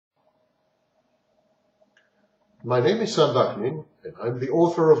My name is Sam Vaknin, and I'm the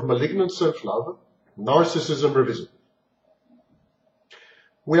author of Malignant Self-Love, Narcissism Revisited.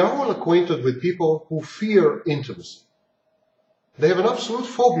 We are all acquainted with people who fear intimacy. They have an absolute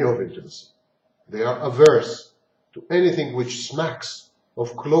phobia of intimacy. They are averse to anything which smacks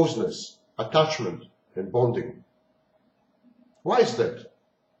of closeness, attachment, and bonding. Why is that?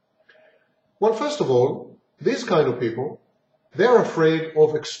 Well, first of all, these kind of people, they're afraid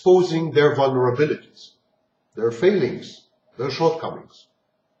of exposing their vulnerabilities, their failings, their shortcomings.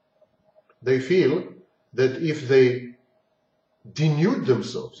 They feel that if they denude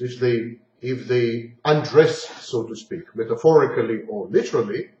themselves, if they undress, so to speak, metaphorically or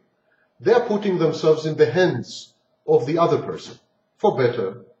literally, they're putting themselves in the hands of the other person, for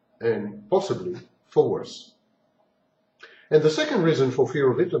better and possibly for worse. And the second reason for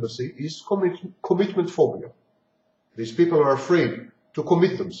fear of intimacy is commitment phobia. These people are afraid to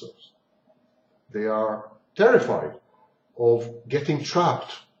commit themselves. They are terrified of getting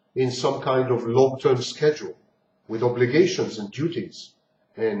trapped in some kind of long-term schedule with obligations and duties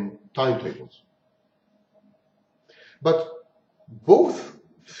and timetables. But both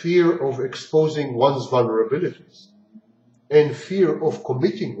fear of exposing one's vulnerabilities and fear of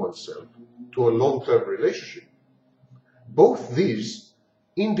committing oneself to a long-term relationship, both these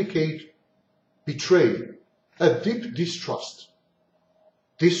betray a deep distrust.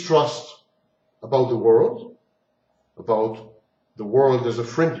 Distrust about the world as a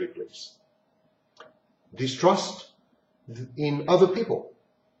friendly place. Distrust in other people.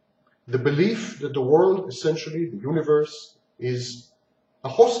 The belief that the world, essentially the universe, is a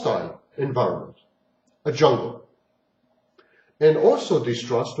hostile environment, a jungle. And also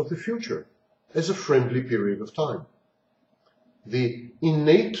distrust of the future as a friendly period of time. The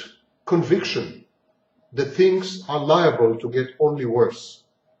innate conviction that things are liable to get only worse,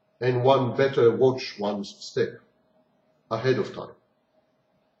 and one better watch one's step ahead of time.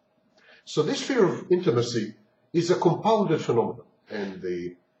 So this fear of intimacy is a compounded phenomenon, and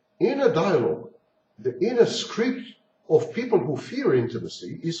the inner dialogue, the inner script of people who fear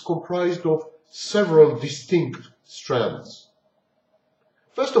intimacy is comprised of several distinct strands.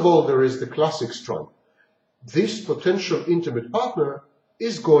 First of all, there is the classic strand. This potential intimate partner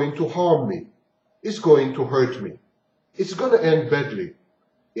is going to harm me, is going to hurt me, it's going to end badly,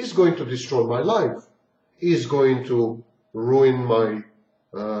 is going to destroy my life, is going to ruin my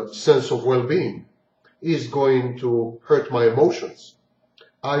sense of well-being, is going to hurt my emotions.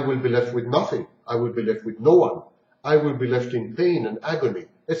 I will be left with nothing. I will be left with no one. I will be left in pain and agony,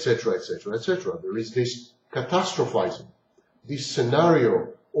 etc., etc., etc. There is this catastrophizing, this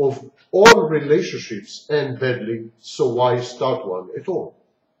scenario of all relationships end badly, so why start one at all?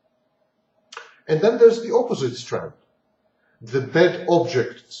 And then there's the opposite strand, the bad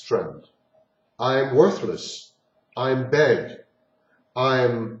object strand. I am worthless, I am bad, I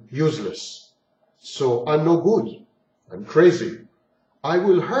am useless, so I'm no good, I'm crazy. I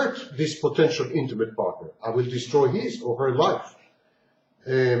will hurt this potential intimate partner. I will destroy his or her life.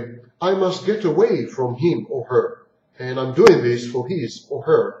 I must get away from him or her, and I'm doing this for his or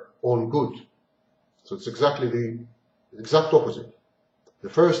her own good. So it's exactly the exact opposite. The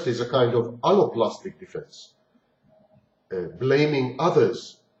first is a kind of alloplastic defense, blaming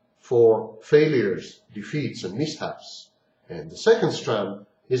others for failures, defeats, and mishaps. And the second strand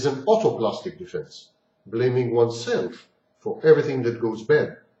is an autoplastic defense, blaming oneself for everything that goes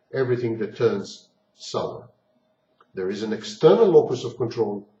bad, everything that turns sour. There is an external locus of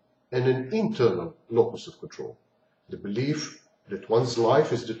control and an internal locus of control. The belief that one's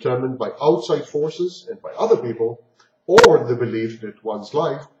life is determined by outside forces and by other people, or the belief that one's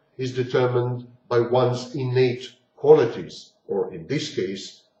life is determined by one's innate qualities, or in this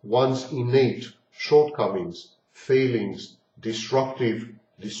case, one's innate shortcomings, failings, disruptive,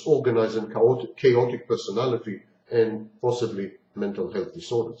 disorganized and chaotic personality, and possibly mental health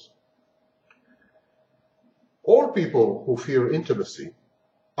disorders. All people who fear intimacy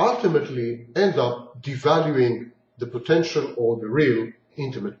ultimately end up devaluing the potential or the real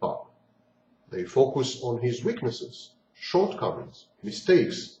intimate partner. They focus on his weaknesses, shortcomings,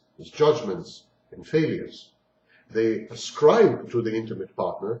 mistakes, misjudgements, and failures. They ascribe to the intimate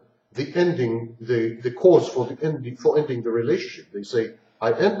partner the cause for ending the relationship. They say,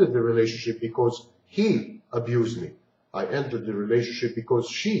 I ended the relationship because he abused me. I ended the relationship because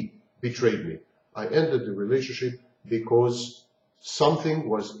she betrayed me. I ended the relationship because something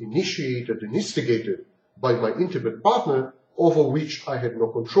was initiated and instigated by my intimate partner over which I had no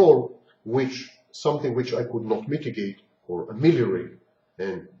control, something which I could not mitigate or ameliorate.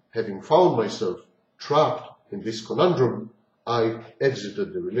 And having found myself trapped in this conundrum, I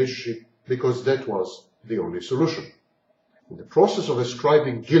exited the relationship because that was the only solution. In the process of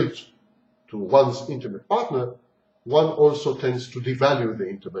ascribing guilt to one's intimate partner, one also tends to devalue the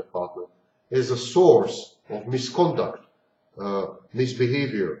intimate partner as a source of misconduct,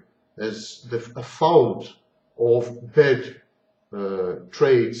 misbehavior, as a fount of bad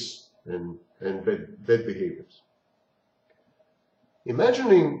traits and bad behaviors.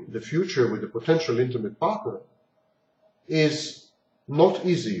 Imagining the future with a potential intimate partner is not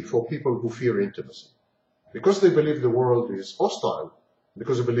easy for people who fear intimacy. Because they believe the world is hostile,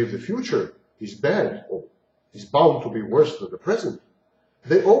 because they believe the future is bad or is bound to be worse than the present,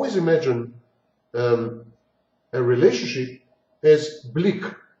 they always imagine a relationship as bleak,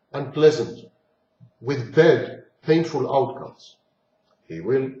 unpleasant, with bad, painful outcomes. He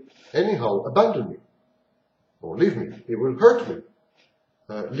will anyhow abandon me or leave me. He will hurt me.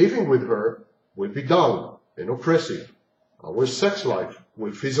 Living with her will be dull and oppressive. Our sex life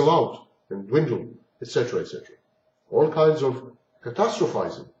will fizzle out and dwindle, etc., etc. All kinds of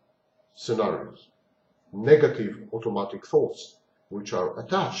catastrophizing scenarios, negative automatic thoughts, which are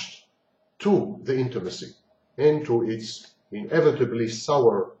attached to the intimacy and to its inevitably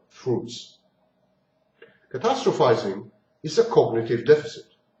sour fruits. Catastrophizing is a cognitive deficit.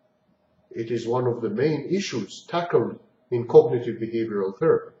 It is one of the main issues tackled in cognitive behavioral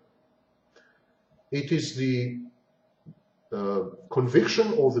therapy. It is the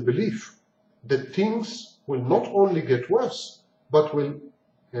conviction or the belief that things will not only get worse, but will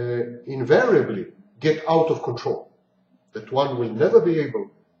invariably get out of control. That one will never be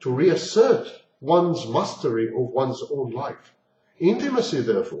able to reassert one's mastery of one's own life. Intimacy,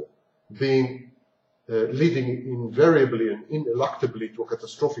 therefore, being leading invariably and ineluctably to a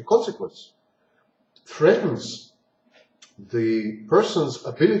catastrophic consequence, threatens the person's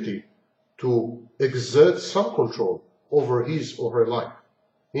ability to exert some control over his or her life.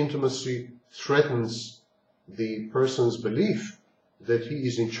 Intimacy threatens the person's belief that he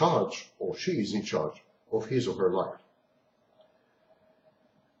is in charge or she is in charge of his or her life.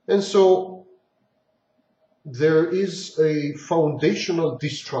 And so there is a foundational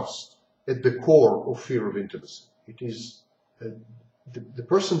distrust at the core of fear of intimacy. It is the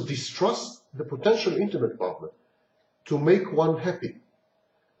person distrusts the potential intimate partner to make one happy.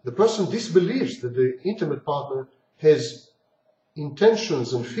 The person disbelieves that the intimate partner has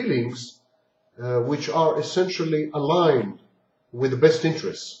intentions and feelings which are essentially aligned with the best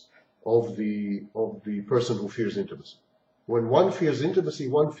interests of the person who fears intimacy. When one fears intimacy,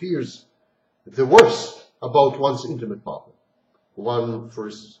 one fears the worst about one's intimate partner. One, for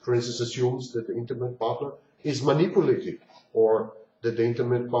instance, assumes that the intimate partner is manipulative, or that the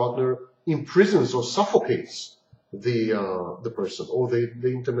intimate partner imprisons or suffocates the person, or the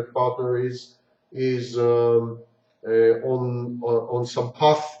intimate partner is on some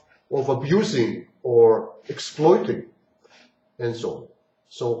path of abusing or exploiting, and so on.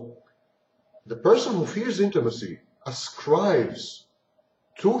 So the person who fears intimacy ascribes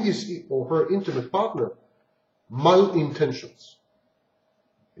to his or her intimate partner malintentions.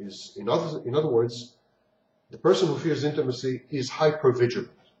 In other words, the person who fears intimacy is hypervigilant,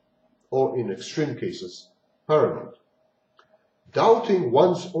 or in extreme cases, paranoid. Doubting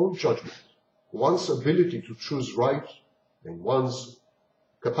one's own judgment, one's ability to choose right, and one's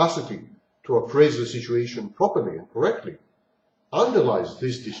capacity to appraise the situation properly and correctly underlies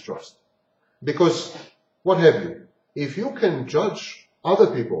this distrust. Because, what have you, if you can judge other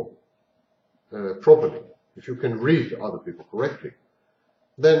people properly, if you can read other people correctly,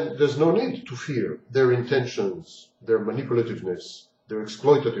 then there's no need to fear their intentions, their manipulativeness, their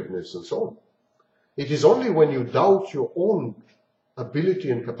exploitativeness, and so on. It is only when you doubt your own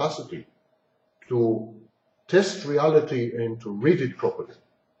ability and capacity to test reality and to read it properly,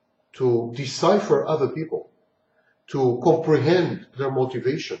 to decipher other people, to comprehend their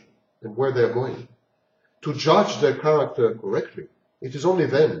motivation and where they're going, to judge their character correctly. It is only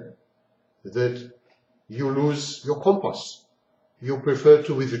then that you lose your compass. You prefer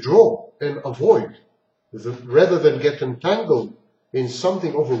to withdraw and avoid, rather than get entangled in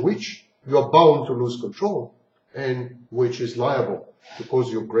something over which you are bound to lose control and which is liable to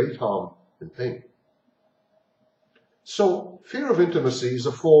cause you great harm and pain. So, fear of intimacy is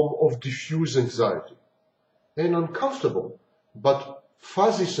a form of diffuse anxiety, an uncomfortable but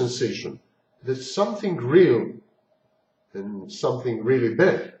fuzzy sensation that something real and something really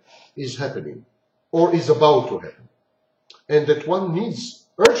bad is happening or is about to happen, and that one needs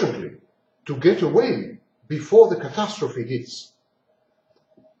urgently to get away before the catastrophe hits.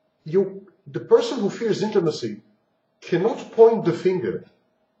 The person who fears intimacy cannot point the finger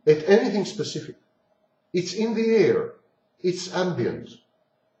at anything specific. It's in the air, it's ambient,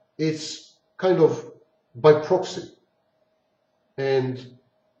 it's kind of by proxy. And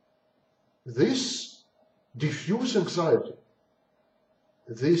this diffuse anxiety,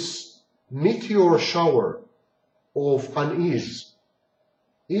 this meteor shower of unease,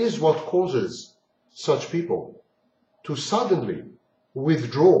 is what causes such people to suddenly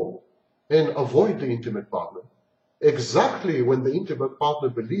withdraw and avoid the intimate partner, exactly when the intimate partner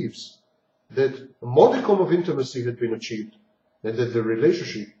believes that a modicum of intimacy had been achieved and that the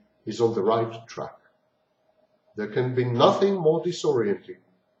relationship is on the right track. There can be nothing more disorienting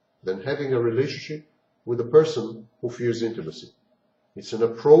than having a relationship with a person who fears intimacy. It's an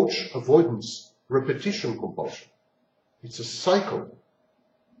approach-avoidance repetition compulsion. It's a cycle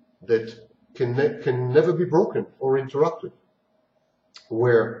that can never be broken or interrupted,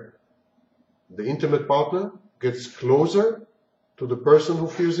 where the intimate partner gets closer to the person who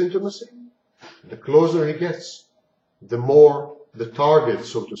fears intimacy. The closer he gets, the more the target,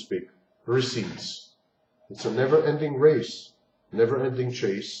 so to speak, recedes. It's a never-ending race, never-ending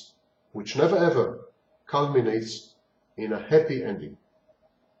chase, which never ever culminates in a happy ending.